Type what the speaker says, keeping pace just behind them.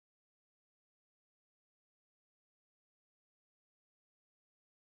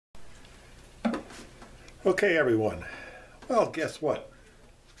Okay, everyone. Well, guess what?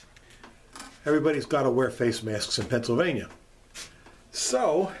 Everybody's got to wear face masks in Pennsylvania.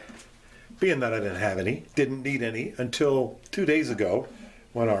 So, being that I didn't need any until 2 days ago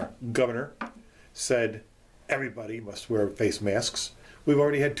when our governor said everybody must wear face masks. We've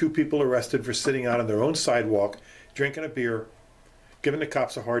already had 2 people arrested for sitting out on their own sidewalk, drinking a beer, giving the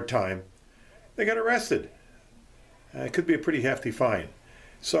cops a hard time. They got arrested. It could be a pretty hefty fine.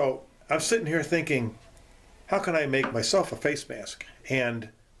 So, I'm sitting here thinking, how can I make myself a face mask? And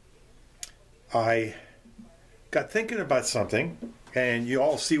I got thinking about something, and you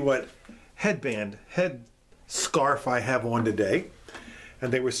all see what head scarf I have on today.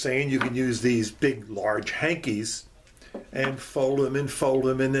 And they were saying you can use these big, large hankies and fold them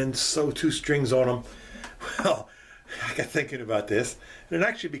and then sew 2 strings on them. Well, I got thinking about this, and it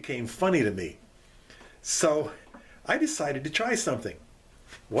actually became funny to me. So I decided to try something.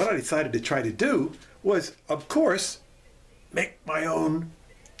 What I decided to try to do was, of course, make my own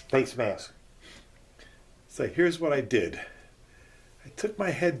face mask. So here's what I did. I took my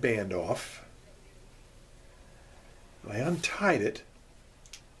headband off, I untied it,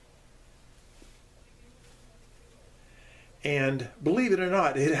 and believe it or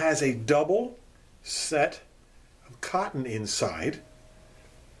not, it has a double set of cotton inside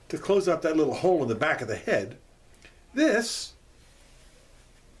to close up that little hole in the back of the head. This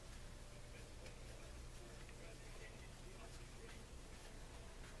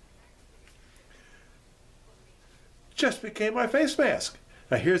just became my face mask.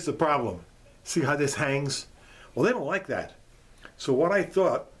 Now here's the problem. See how this hangs? Well, they don't like that. So what I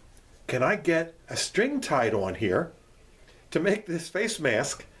thought, can I get a string tied on here to make this face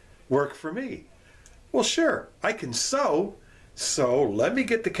mask work for me? Well, sure, I can sew. So let me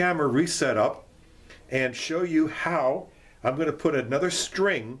get the camera reset up and show you how I'm going to put another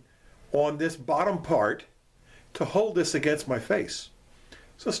string on this bottom part to hold this against my face.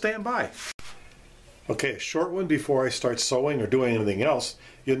 So stand by. Okay, a short one before I start sewing or doing anything else.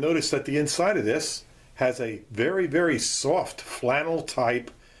 You'll notice that the inside of this has a very, very soft flannel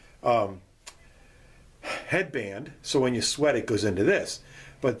type headband, so when you sweat it goes into this.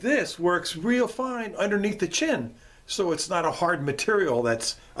 But this works real fine underneath the chin, so it's not a hard material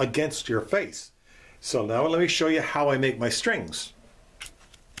that's against your face. So now let me show you how I make my strings.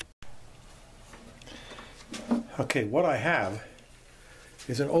 Okay, what I have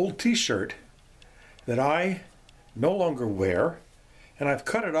is an old t-shirt that I no longer wear, and I've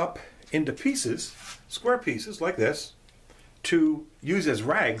cut it up into pieces, square pieces like this, to use as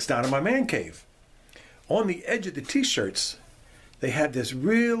rags down in my man cave. On the edge of the t-shirts, they had this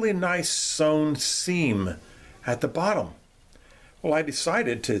really nice sewn seam at the bottom. Well, I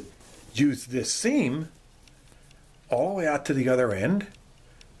decided to use this seam all the way out to the other end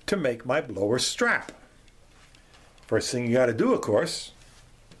to make my blower strap. First thing you got to do, of course,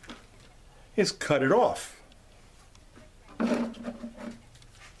 is cut it off.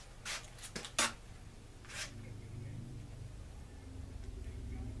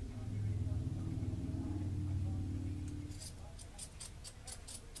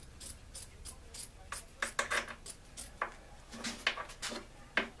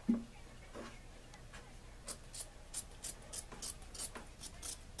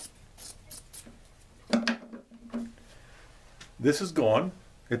 This is gone.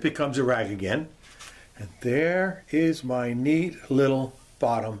 It becomes a rag again. And there is my neat little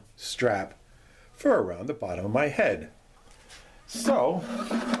bottom strap for around the bottom of my head. So,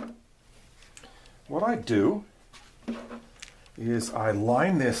 what I do is I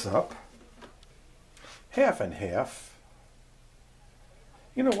line this up half and half.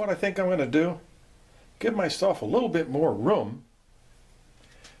 You know what I think I'm going to do? Give myself a little bit more room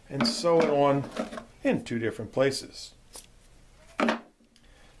and sew it on in 2 different places.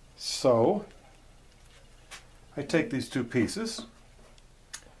 So, I take these 2 pieces.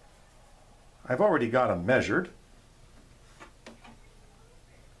 I've already got them measured.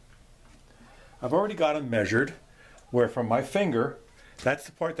 Where from my finger, that's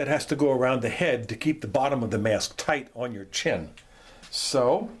the part that has to go around the head to keep the bottom of the mask tight on your chin.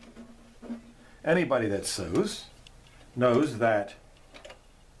 So, anybody that sews knows that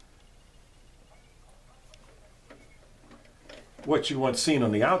what you want seen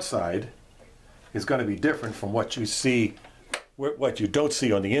on the outside is going to be different from what you see, what you don't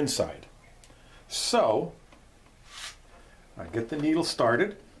see on the inside. So I get the needle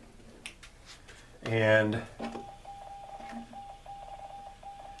started, and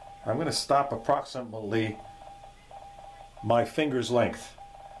I'm going to stop approximately my finger's length,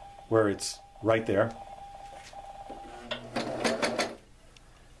 where it's right there.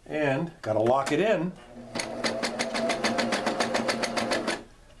 and got to lock it in.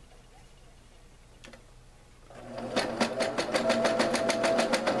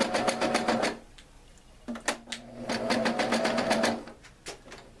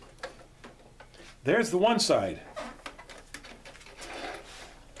 There's the one side.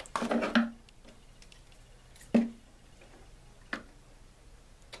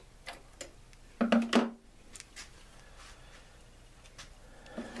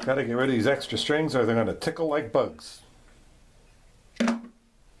 Got to get rid of these extra strings or they're going to tickle like bugs.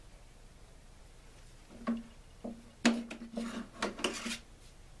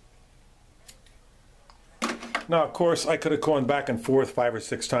 Now, of course, I could have gone back and forth 5 or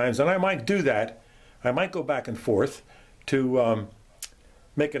 6 times, and I might do that. I might go back and forth to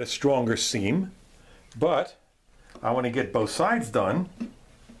make it a stronger seam, but I want to get both sides done.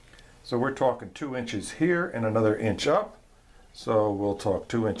 So we're talking 2 inches here and another inch up. So we'll talk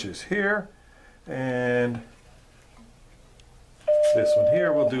 2 inches here, and this one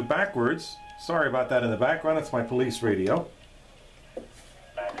here we'll do backwards. Sorry about that in the background, it's my police radio.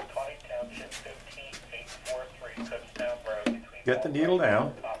 Get the needle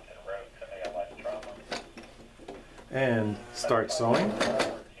down and start sewing.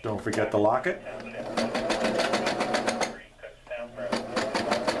 Don't forget to lock it.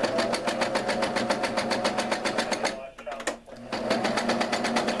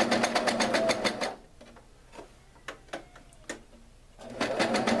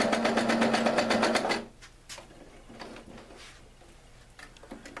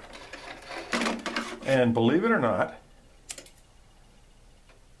 And believe it or not,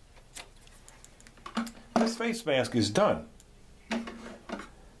 this face mask is done.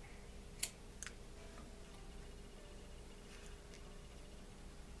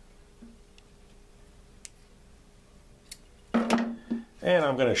 And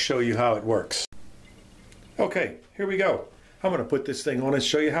I'm going to show you how it works. Okay, here we go. I'm going to put this thing on and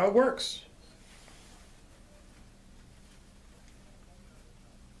show you how it works.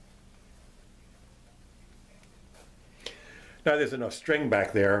 Now there's enough string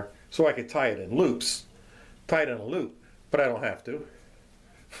back there so I could tie it in loops. Tie it in a loop, but I don't have to.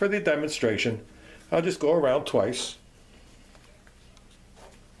 For the demonstration, I'll just go around twice.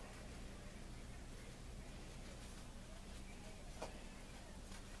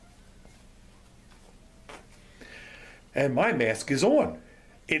 And my mask is on.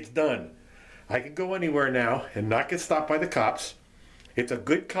 It's done. I can go anywhere now and not get stopped by the cops. It's a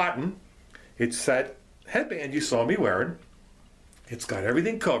good cotton. It's that headband you saw me wearing. It's got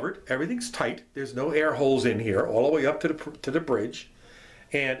everything covered. Everything's tight. There's no air holes in here all the way up to the bridge.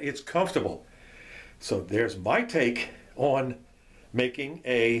 And it's comfortable. So there's my take on making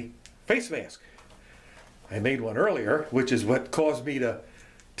a face mask. I made one earlier, which is what caused me to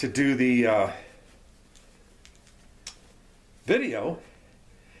do the video.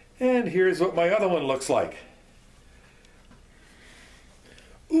 And here's what my other one looks like.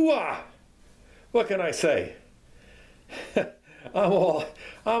 Ooh-ah! What can I say? I'm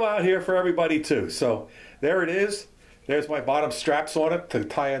out here for everybody too. So there it is. There's my bottom straps on it to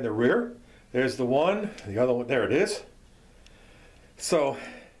tie in the rear. There's the one, the other one, there it is. So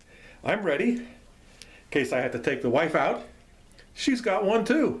I'm ready in case I have to take the wife out. She's got one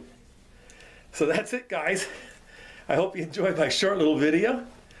too. So that's it, guys. I hope you enjoyed my short little video.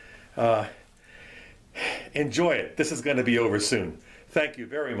 Enjoy it. This is going to be over soon. Thank you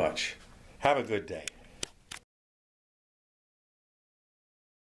very much. Have a good day.